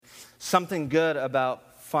something good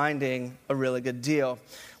about finding a really good deal.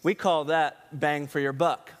 We call that bang for your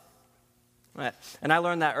buck. Right? And I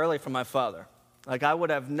learned that early from my father. Like, I would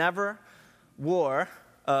have never wore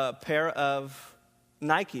a pair of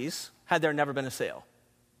Nikes had there never been a sale.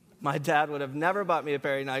 My dad would have never bought me a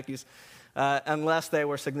pair of Nikes unless they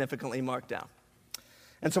were significantly marked down.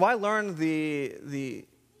 And so I learned the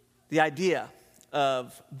idea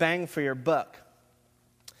of bang for your buck.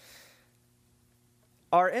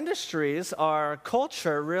 Our industries, our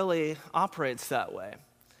culture really operates that way.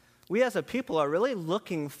 We as a people are really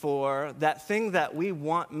looking for that thing that we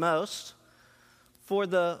want most for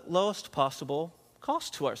the lowest possible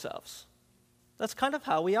cost to ourselves. That's kind of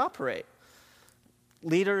how we operate.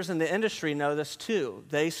 Leaders in the industry know this too.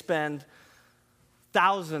 They spend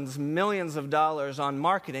thousands, millions of dollars on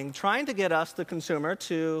marketing trying to get us, the consumer,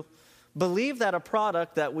 to believe that a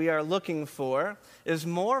product that we are looking for is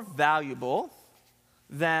more valuable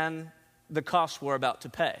than the cost we're about to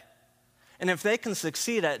pay. And if they can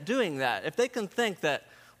succeed at doing that, if they can think that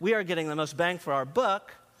we are getting the most bang for our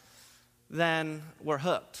buck, then we're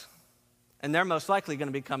hooked. And they're most likely going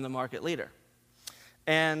to become the market leader.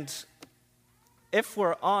 And if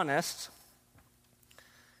we're honest,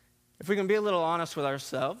 if we can be a little honest with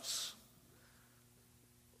ourselves,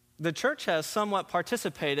 the church has somewhat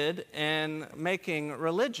participated in making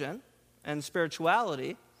religion and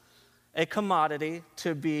spirituality a commodity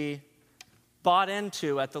to be bought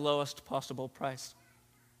into at the lowest possible price.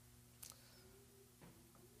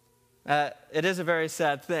 It is a very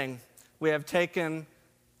sad thing. We have taken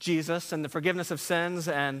Jesus and the forgiveness of sins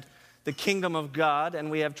and the kingdom of God,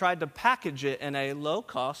 and we have tried to package it in a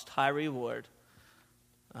low-cost, high-reward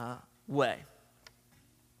way.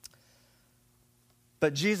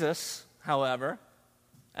 But Jesus, however,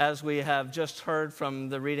 as we have just heard from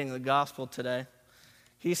the reading of the gospel today,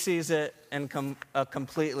 he sees it in a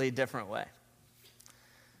completely different way.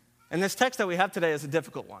 And this text that we have today is a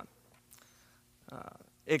difficult one.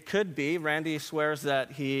 It could be, Randy swears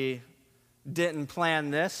that he didn't plan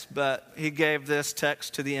this, but he gave this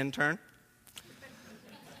text to the intern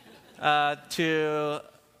to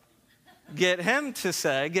get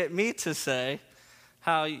me to say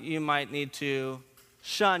how you might need to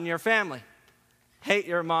shun your family, hate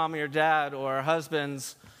your mom or your dad or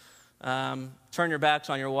husbands, turn your backs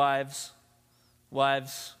on your wives,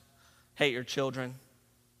 hate your children.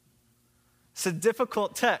 It's a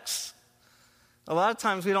difficult text. A lot of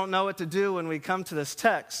times we don't know what to do when we come to this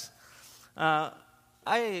text.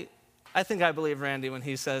 I think I believe Randy when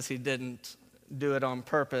he says he didn't do it on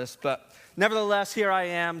purpose, but nevertheless, here I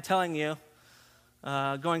am telling you,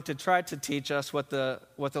 going to try to teach us what the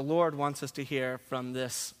Lord wants us to hear from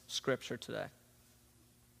this scripture today.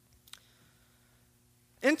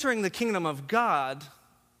 Entering the kingdom of God,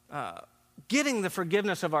 getting the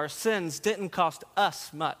forgiveness of our sins didn't cost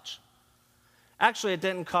us much. Actually, it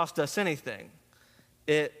didn't cost us anything.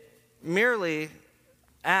 It merely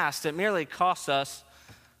cost us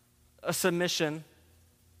a submission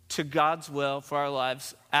to God's will for our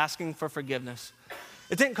lives, asking for forgiveness.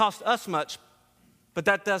 It didn't cost us much, but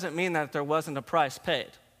that doesn't mean that there wasn't a price paid.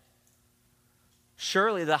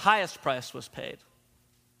 Surely the highest price was paid.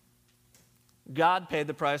 God paid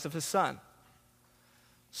the price of his Son.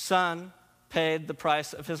 Son paid the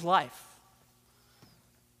price of his life.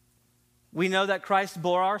 We know that Christ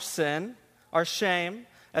bore our sin, our shame,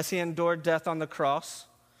 as he endured death on the cross,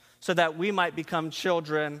 so that we might become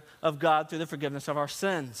children of God through the forgiveness of our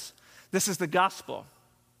sins. This is the gospel.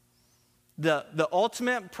 The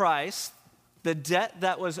ultimate price, the debt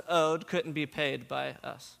that was owed, couldn't be paid by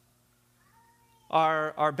us.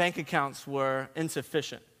 Our bank accounts were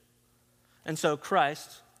insufficient. And so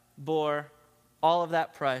Christ bore all of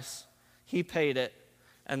that price. He paid it,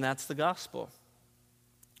 and that's the gospel.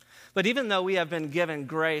 But even though we have been given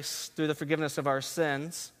grace through the forgiveness of our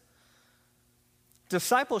sins,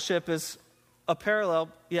 discipleship is a parallel,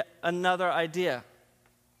 yet another idea.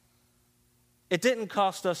 It didn't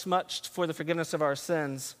cost us much for the forgiveness of our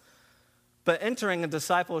sins, but entering a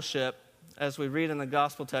discipleship, as we read in the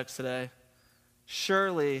gospel text today,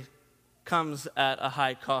 surely comes at a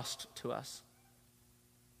high cost to us.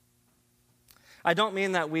 I don't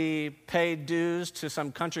mean that we pay dues to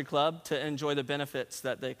some country club to enjoy the benefits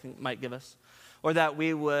that they might give us, or that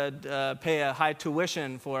we would pay a high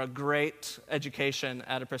tuition for a great education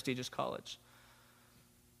at a prestigious college.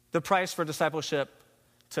 The price for discipleship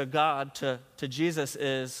to God, to Jesus,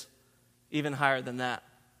 is even higher than that.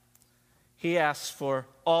 He asks for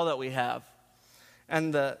all that we have.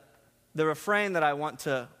 And the refrain that I want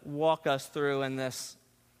to walk us through in this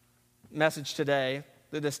message today,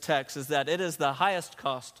 through this text, is that it is the highest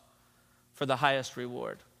cost for the highest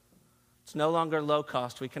reward. It's no longer low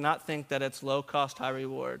cost. We cannot think that it's low cost, high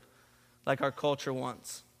reward like our culture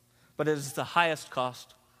wants. But it is the highest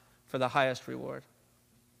cost for the highest reward.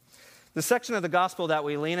 The section of the gospel that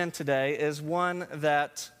we lean in today is one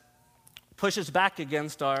that pushes back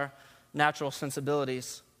against our natural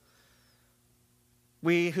sensibilities.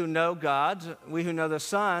 We who know God, we who know the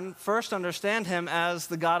Son, first understand him as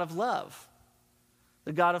the God of love,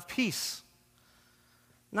 the God of peace.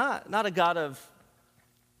 Not a God of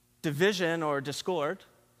division or discord.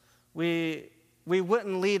 We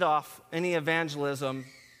wouldn't lead off any evangelism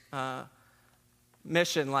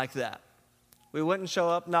mission like that. We wouldn't show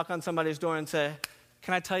up, knock on somebody's door and say,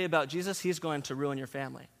 "Can I tell you about Jesus? He's going to ruin your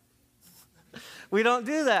family." We don't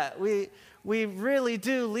do that. We really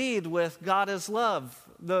do lead with God is love.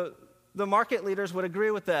 The market leaders would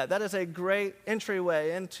agree with that. That is a great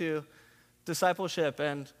entryway into discipleship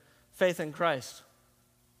and faith in Christ.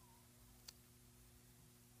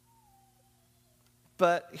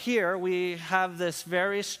 But here we have this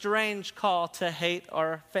very strange call to hate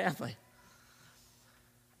our family.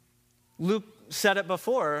 Luke said it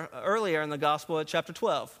before, earlier in the gospel at chapter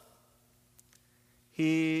 12.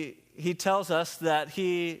 He tells us that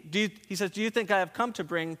he says, "Do you think I have come to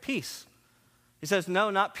bring peace?" He says, "No,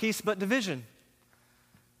 not peace, but division.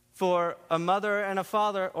 For a mother and a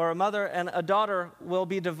father, or a mother and a daughter will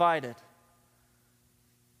be divided.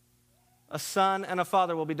 A son and a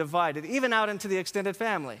father will be divided. Even out into the extended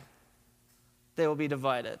family, they will be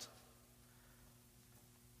divided."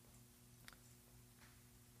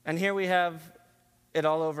 And here we have it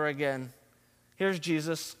all over again. Here's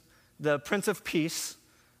Jesus, the Prince of Peace,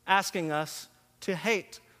 asking us to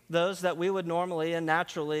hate those that we would normally and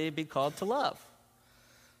naturally be called to love.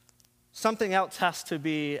 Something else has to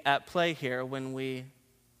be at play here when we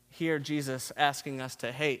hear Jesus asking us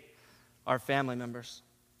to hate our family members.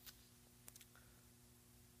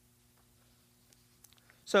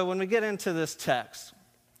 So when we get into this text,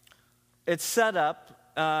 it's set up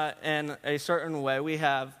in a certain way. We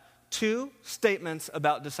have two statements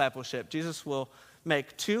about discipleship. Jesus will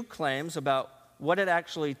make two claims about what it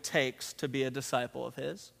actually takes to be a disciple of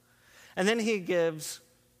his. And then he gives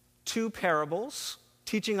two parables,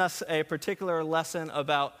 teaching us a particular lesson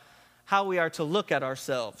about how we are to look at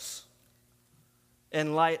ourselves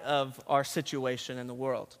in light of our situation in the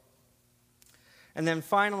world. And then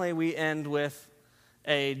finally, we end with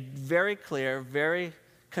a very clear, very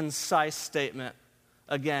concise statement,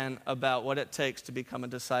 again, about what it takes to become a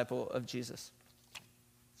disciple of Jesus.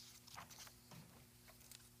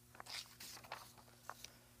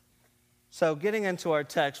 So getting into our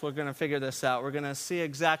text, we're going to figure this out. We're going to see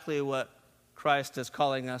exactly what Christ is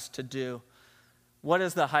calling us to do. What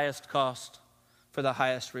is the highest cost for the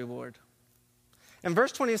highest reward? In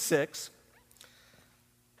verse 26,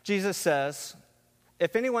 Jesus says,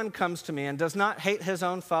 "If anyone comes to me and does not hate his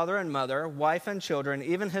own father and mother, wife and children,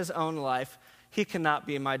 even his own life, he cannot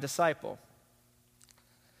be my disciple."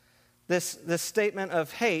 This statement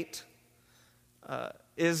of hate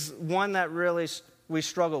is one that really we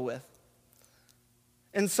struggle with.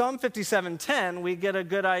 In Psalm 57:10, we get a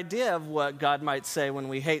good idea of what God might say when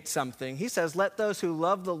we hate something. He says, "Let those who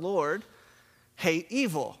love the Lord hate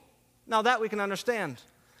evil." Now that we can understand.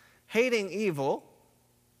 Hating evil,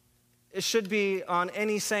 it should be on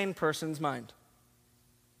any sane person's mind.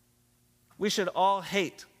 We should all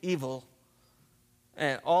hate evil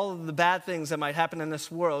and all of the bad things that might happen in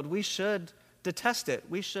this world. We should detest it.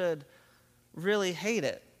 We should really hate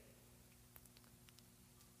it.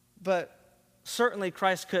 But certainly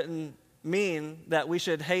Christ couldn't mean that we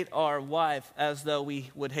should hate our wife as though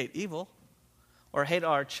we would hate evil, or hate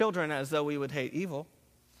our children as though we would hate evil.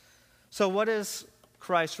 So what is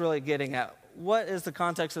Christ really getting at? What is the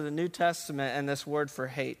context of the New Testament and this word for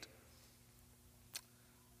hate?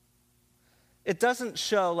 It doesn't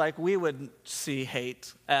show like we would see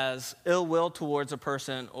hate as ill will towards a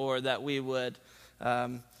person, or that we would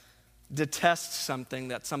detest something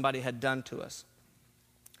that somebody had done to us.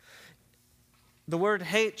 The word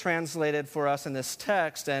hate translated for us in this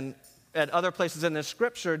text and at other places in this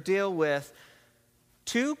scripture deal with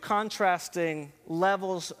two contrasting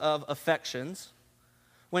levels of affections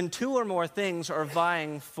when two or more things are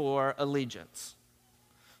vying for allegiance.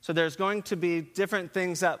 So there's going to be different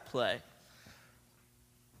things at play.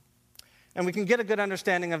 And we can get a good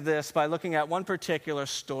understanding of this by looking at one particular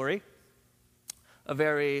story, a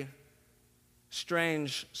very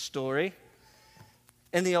strange story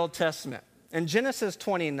in the Old Testament. In Genesis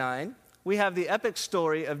 29, we have the epic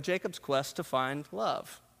story of Jacob's quest to find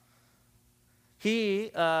love.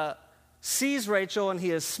 He sees Rachel and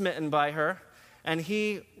he is smitten by her, and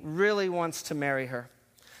he really wants to marry her.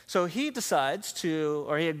 So he decides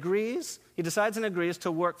and agrees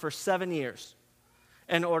to work for 7 years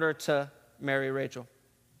in order to marry Rachel.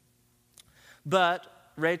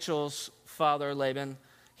 But Rachel's father, Laban,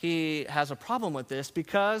 he has a problem with this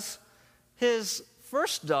because his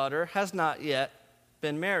first daughter has not yet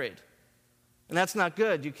been married. And that's not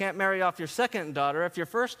good. You can't marry off your second daughter if your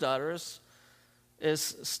first daughter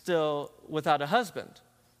is still without a husband.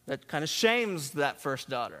 That kind of shames that first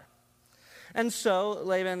daughter. And so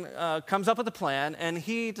Laban comes up with a plan, and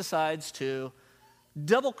he decides to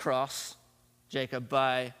double-cross Jacob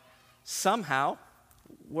by somehow,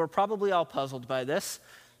 we're probably all puzzled by this,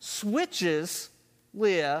 switches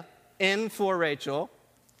Leah in for Rachel.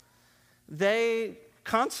 They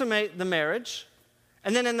consummate the marriage,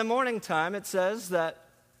 and then in the morning time it says that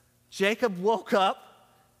Jacob woke up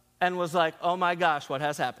and was like, oh my gosh, what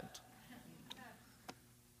has happened?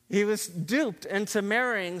 He was duped into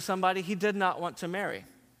marrying somebody he did not want to marry.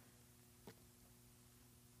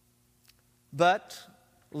 But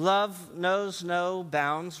love knows no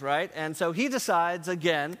bounds, right? And so he decides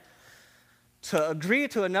again to agree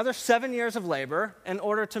to another 7 years of labor in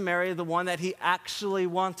order to marry the one that he actually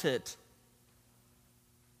wanted.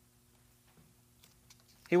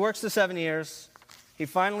 He works the 7 years. He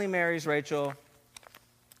finally marries Rachel.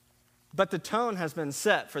 But the tone has been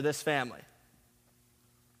set for this family,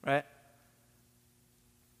 right?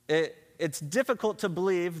 It's difficult to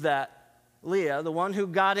believe that Leah, the one who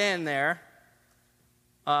got in there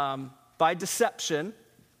by deception,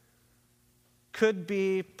 could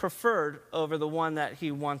be preferred over the one that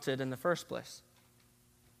he wanted in the first place.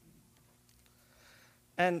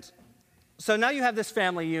 And so now you have this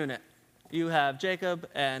family unit. You have Jacob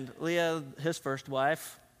and Leah, his first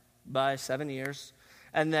wife, by 7 years,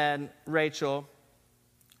 and then Rachel,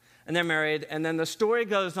 and they're married. And then the story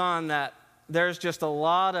goes on that there's just a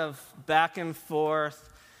lot of back and forth.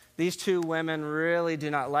 These two women really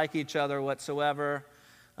do not like each other whatsoever.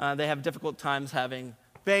 They have difficult times having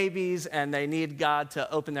babies, and they need God to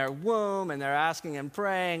open their womb, and they're asking and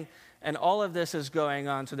praying, and all of this is going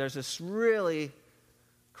on. So there's this really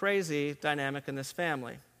crazy dynamic in this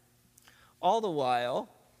family. All the while,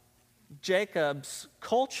 Jacob's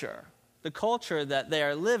culture, the culture that they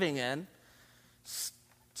are living in,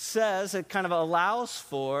 says it kind of allows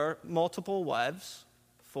for multiple wives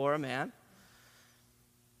for a man,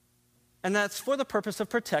 and that's for the purpose of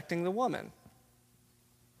protecting the woman.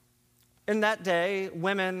 In that day,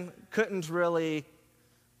 women couldn't really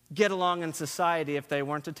get along in society if they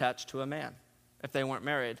weren't attached to a man, if they weren't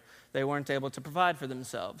married. They weren't able to provide for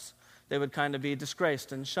themselves. They would kind of be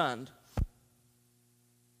disgraced and shunned.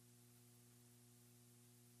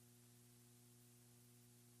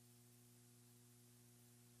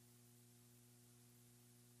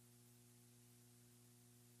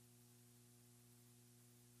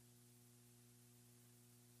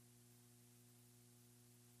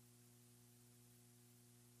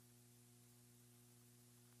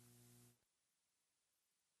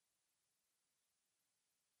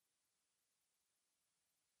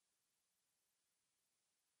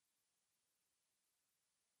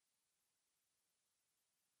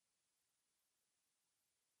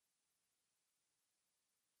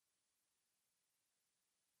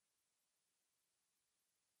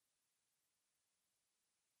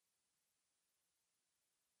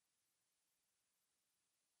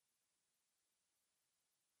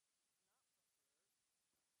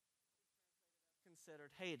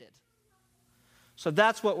 Considered hated. So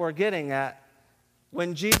that's what we're getting at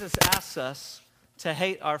when Jesus asks us to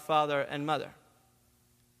hate our father and mother.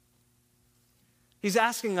 He's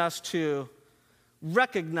asking us to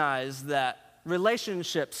recognize that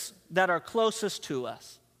relationships that are closest to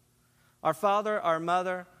us, our father, our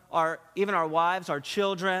mother, even our wives, our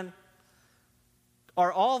children,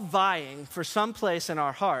 are all vying for some place in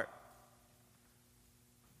our heart.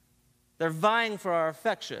 They're vying for our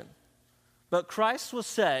affection. But Christ will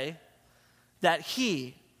say that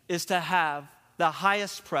he is to have the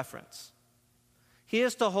highest preference. He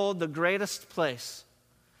is to hold the greatest place.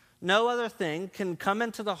 No other thing can come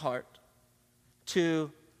into the heart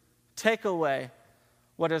to take away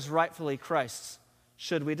what is rightfully Christ's,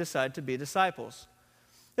 should we decide to be disciples.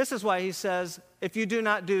 This is why he says, if you do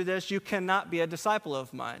not do this, you cannot be a disciple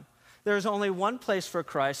of mine. There is only one place for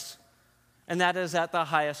Christ, and that is at the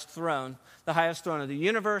highest throne of the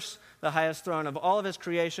universe, the highest throne of all of his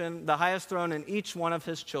creation, the highest throne in each one of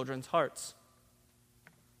his children's hearts.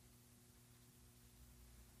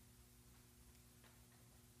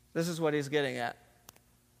 This is what he's getting at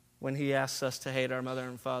when he asks us to hate our mother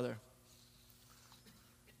and father.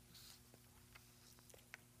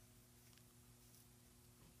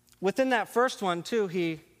 Within that first one, too,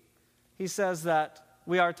 he he says that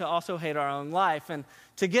we are to also hate our own life. And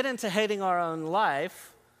to get into hating our own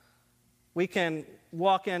life, we can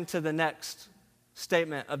walk into the next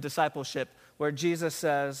statement of discipleship, where Jesus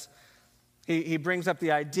says, he brings up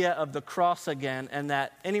the idea of the cross again, and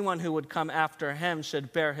that anyone who would come after him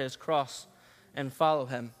should bear his cross and follow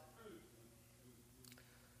him.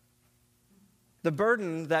 The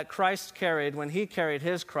burden that Christ carried when he carried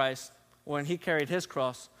his cross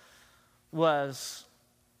was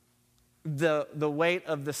the weight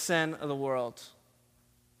of the sin of the world.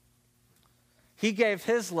 He gave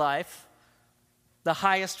his life the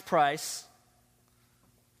highest price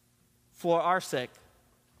for our sake.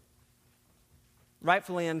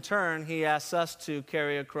 Rightfully, in turn, he asks us to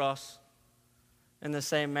carry a cross in the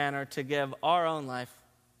same manner, to give our own life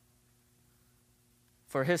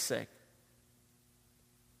for his sake.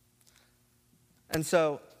 And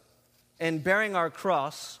so, in bearing our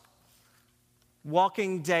cross,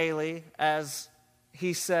 walking daily, as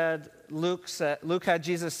he said, Luke had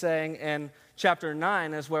Jesus saying in chapter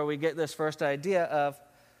 9 is where we get this first idea of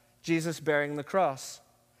Jesus bearing the cross.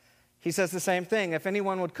 He says the same thing. If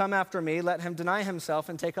anyone would come after me, let him deny himself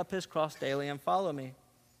and take up his cross daily and follow me.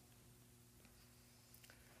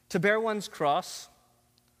 To bear one's cross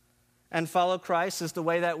and follow Christ is the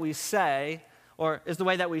way that we say, or is the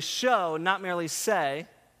way that we show, not merely say,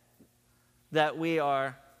 that we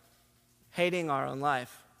are hating our own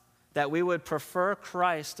life, that we would prefer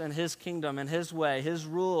Christ and his kingdom and his way, his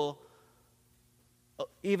rule,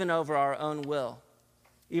 even over our own will,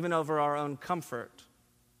 even over our own comfort.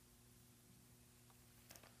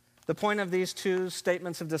 The point of these two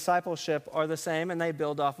statements of discipleship are the same, and they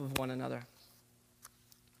build off of one another.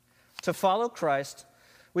 To follow Christ,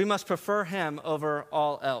 we must prefer him over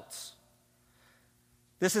all else.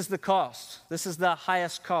 This is the cost. This is the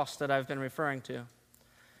highest cost that I've been referring to.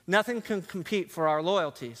 Nothing can compete for our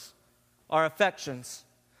loyalties, our affections.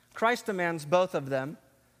 Christ demands both of them.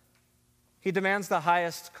 He demands the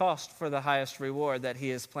highest cost for the highest reward that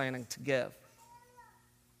he is planning to give.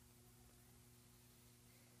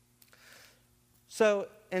 So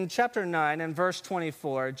in chapter 9 and verse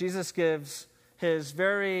 24, Jesus gives his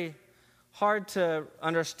very hard to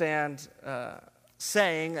understand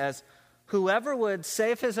saying as, whoever would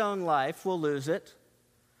save his own life will lose it,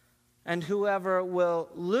 and whoever will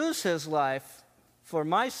lose his life for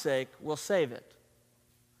my sake will save it.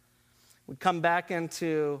 We come back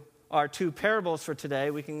into our two parables for today.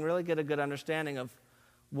 We can really get a good understanding of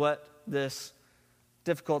what this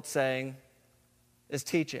difficult saying is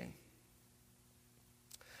teaching.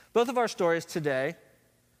 Both of our stories today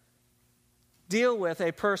deal with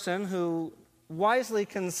a person who wisely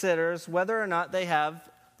considers whether or not they have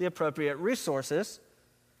the appropriate resources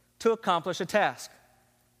to accomplish a task.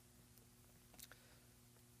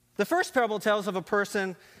 The first parable tells of a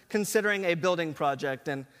person considering a building project,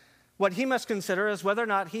 and what he must consider is whether or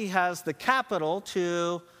not he has the capital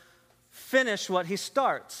to finish what he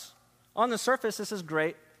starts. On the surface, this is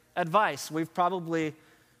great advice. We've probably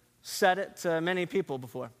said it to many people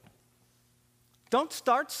before. Don't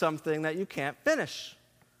start something that you can't finish.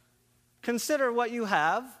 Consider what you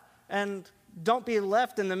have, and don't be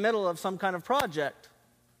left in the middle of some kind of project.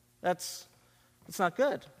 It's not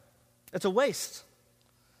good. It's a waste.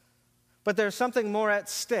 But there's something more at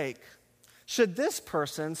stake. Should this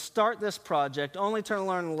person start this project only to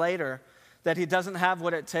learn later that he doesn't have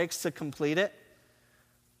what it takes to complete it,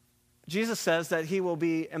 Jesus says that he will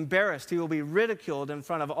be embarrassed, he will be ridiculed in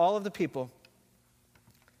front of all of the people.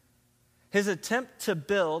 His attempt to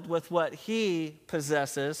build with what he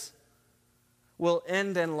possesses will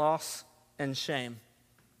end in loss and shame.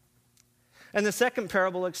 And the second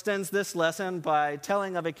parable extends this lesson by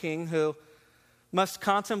telling of a king who must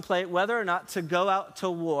contemplate whether or not to go out to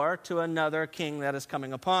war to another king that is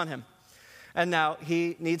coming upon him. And now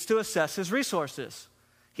he needs to assess his resources.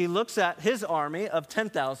 He looks at his army of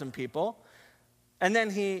 10,000 people, and then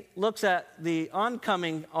he looks at the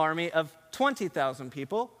oncoming army of 20,000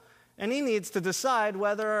 people, and he needs to decide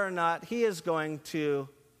whether or not he is going to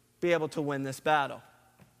be able to win this battle.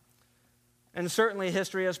 And certainly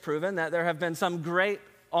history has proven that there have been some great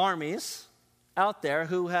armies out there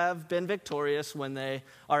who have been victorious when they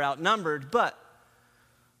are outnumbered, but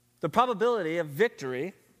the probability of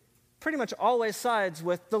victory pretty much always sides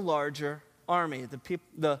with the larger army,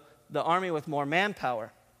 the army with more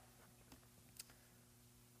manpower.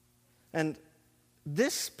 And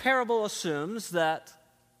this parable assumes that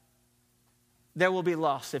there will be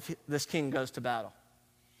loss if this king goes to battle.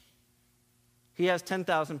 He has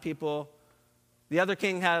 10,000 people. The other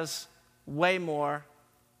king has way more,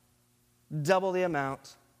 double the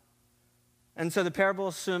amount. And so the parable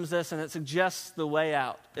assumes this, and it suggests the way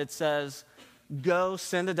out. It says, go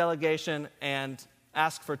send a delegation and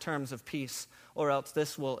ask for terms of peace, or else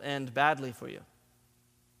this will end badly for you.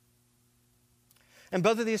 In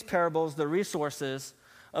both of these parables, the resources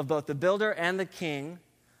of both the builder and the king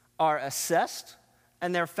are assessed,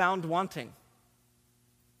 and they're found wanting.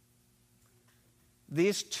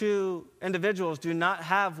 These two individuals do not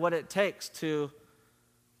have what it takes to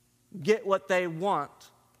get what they want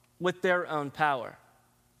with their own power,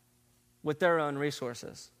 with their own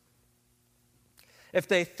resources. If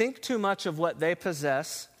they think too much of what they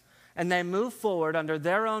possess and they move forward under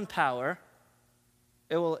their own power,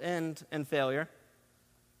 it will end in failure.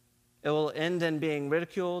 It will end in being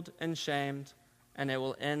ridiculed and shamed, and it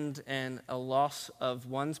will end in a loss of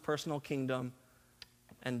one's personal kingdom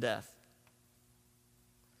and death.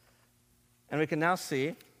 And we can now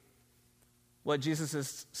see what Jesus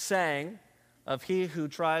is saying of he who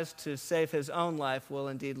tries to save his own life will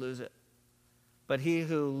indeed lose it. But he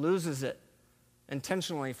who loses it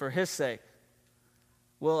intentionally for his sake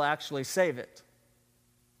will actually save it.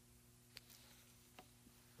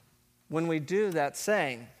 When we do that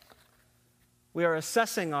saying, we are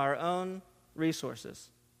assessing our own resources.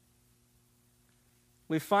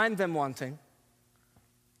 We find them wanting,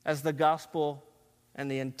 as the gospel and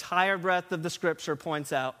the entire breadth of the scripture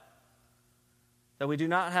points out, that we do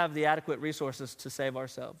not have the adequate resources to save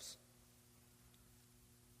ourselves.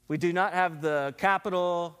 We do not have the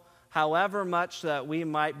capital, however much that we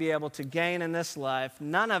might be able to gain in this life.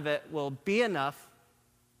 None of it will be enough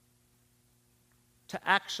to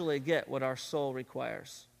actually get what our soul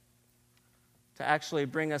requires, to actually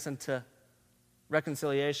bring us into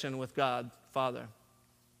reconciliation with God, Father,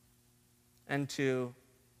 and to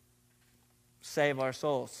save our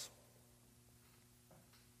souls.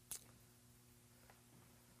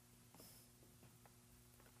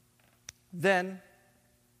 Then,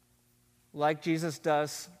 like Jesus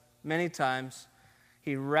does many times,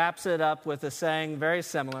 he wraps it up with a saying very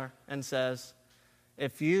similar and says,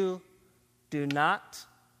 if you do not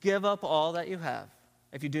give up all that you have,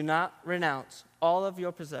 if you do not renounce all of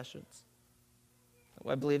your possessions,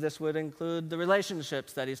 I believe this would include the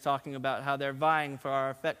relationships that he's talking about, how they're vying for our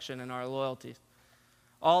affection and our loyalties.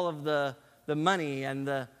 All of the money and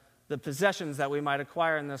the possessions that we might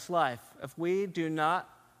acquire in this life. If we do not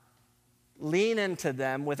lean into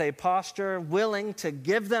them with a posture willing to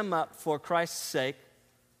give them up for Christ's sake,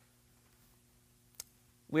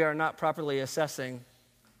 we are not properly assessing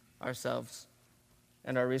ourselves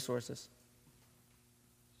and our resources.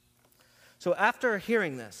 So after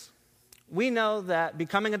hearing this, we know that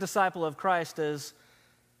becoming a disciple of Christ is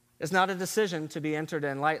not a decision to be entered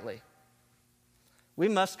in lightly. We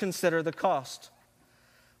must consider the cost.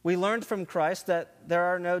 We learned from Christ that there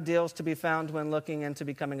are no deals to be found when looking into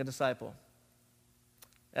becoming a disciple.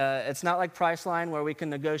 It's not like Priceline where we can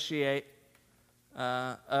negotiate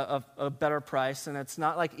a better price, and it's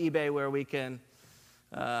not like eBay where we can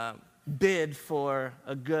bid for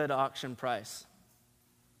a good auction price.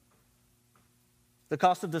 The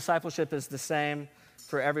cost of discipleship is the same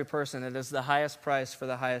for every person. It is the highest price for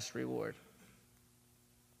the highest reward.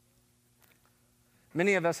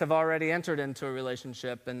 Many of us have already entered into a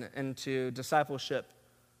relationship and into discipleship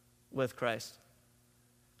with Christ.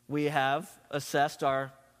 We have assessed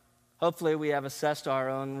hopefully we have assessed our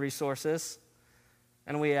own resources,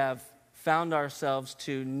 and we have found ourselves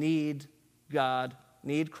to need God,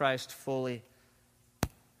 need Christ fully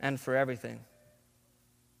and for everything.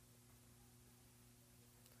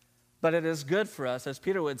 But it is good for us, as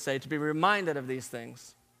Peter would say, to be reminded of these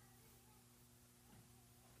things.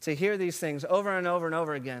 To hear these things over and over and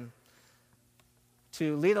over again.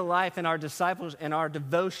 To lead a life in our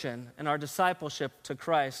devotion, in our discipleship to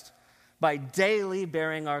Christ by daily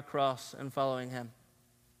bearing our cross and following him.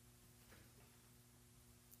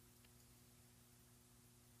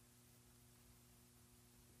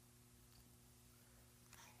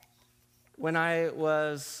 When I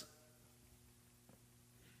was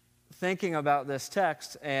thinking about this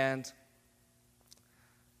text and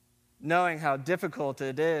knowing how difficult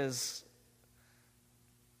it is,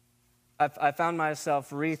 I found myself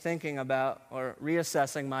rethinking about or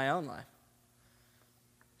reassessing my own life.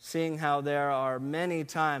 Seeing how there are many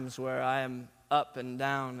times where I am up and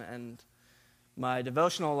down and my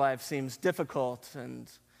devotional life seems difficult,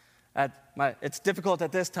 and it's difficult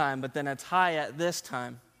at this time, but then it's high at this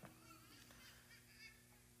time.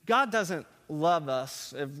 God doesn't love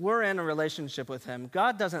us. If we're in a relationship with him,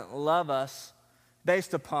 God doesn't love us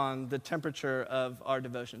based upon the temperature of our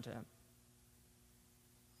devotion to him.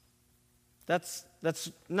 That's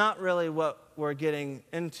not really what we're getting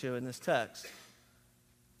into in this text.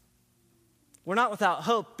 We're not without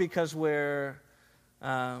hope because we're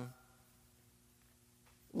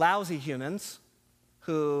lousy humans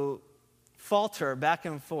who falter back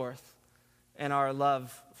and forth in our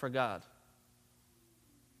love for God.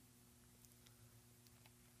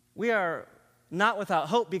 We are not without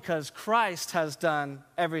hope because Christ has done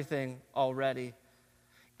everything already.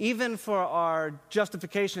 Even for our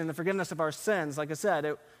justification and the forgiveness of our sins, like I said,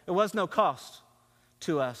 it was no cost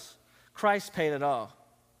to us. Christ paid it all.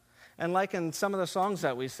 And like in some of the songs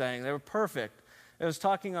that we sang, they were perfect. It was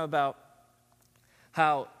talking about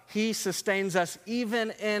how he sustains us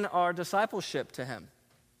even in our discipleship to him.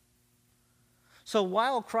 So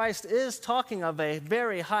while Christ is talking of a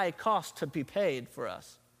very high cost to be paid for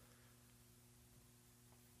us,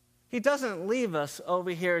 he doesn't leave us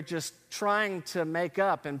over here just trying to make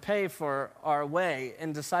up and pay for our way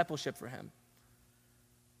in discipleship for him.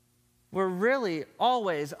 We're really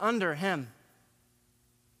always under him.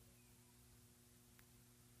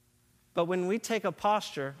 But when we take a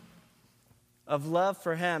posture of love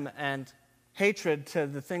for him and hatred to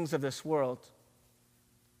the things of this world,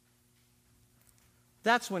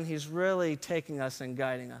 that's when he's really taking us and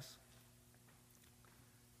guiding us.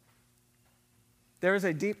 There is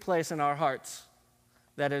a deep place in our hearts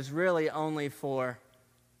that is really only for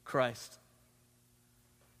Christ.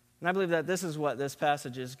 And I believe that this is what this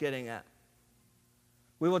passage is getting at.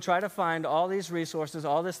 We will try to find all these resources,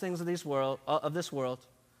 all these things of this world,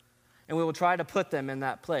 and we will try to put them in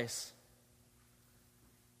that place.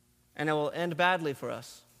 And it will end badly for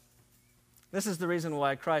us. This is the reason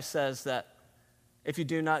why Christ says that if you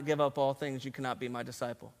do not give up all things, you cannot be my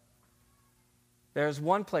disciple. There is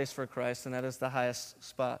one place for Christ, and that is the highest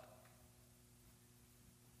spot.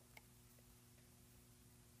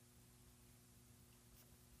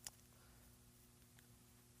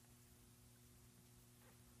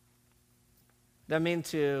 I mean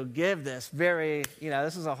to give this very,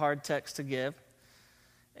 this is a hard text to give.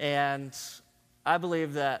 And I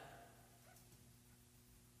believe that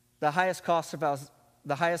the highest cost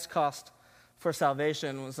for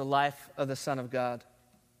salvation was the life of the Son of God.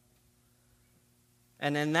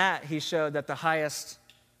 And in that, he showed that the highest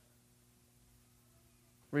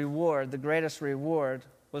reward, the greatest reward,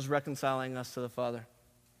 was reconciling us to the Father.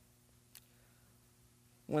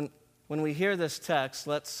 When we hear this text,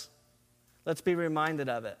 let's be reminded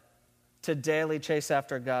of it, to daily chase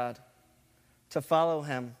after God, to follow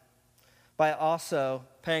him by also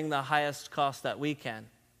paying the highest cost that we can,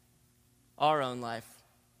 our own life,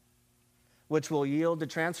 which will yield the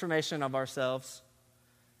transformation of ourselves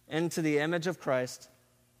into the image of Christ.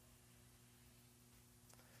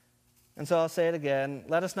 And so I'll say it again,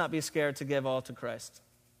 let us not be scared to give all to Christ.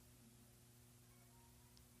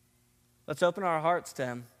 Let's open our hearts to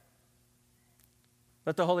him.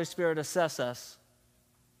 Let the Holy Spirit assess us.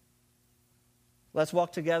 Let's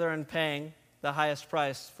walk together in paying the highest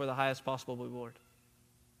price for the highest possible reward.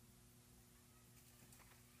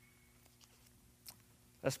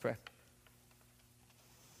 Let's pray.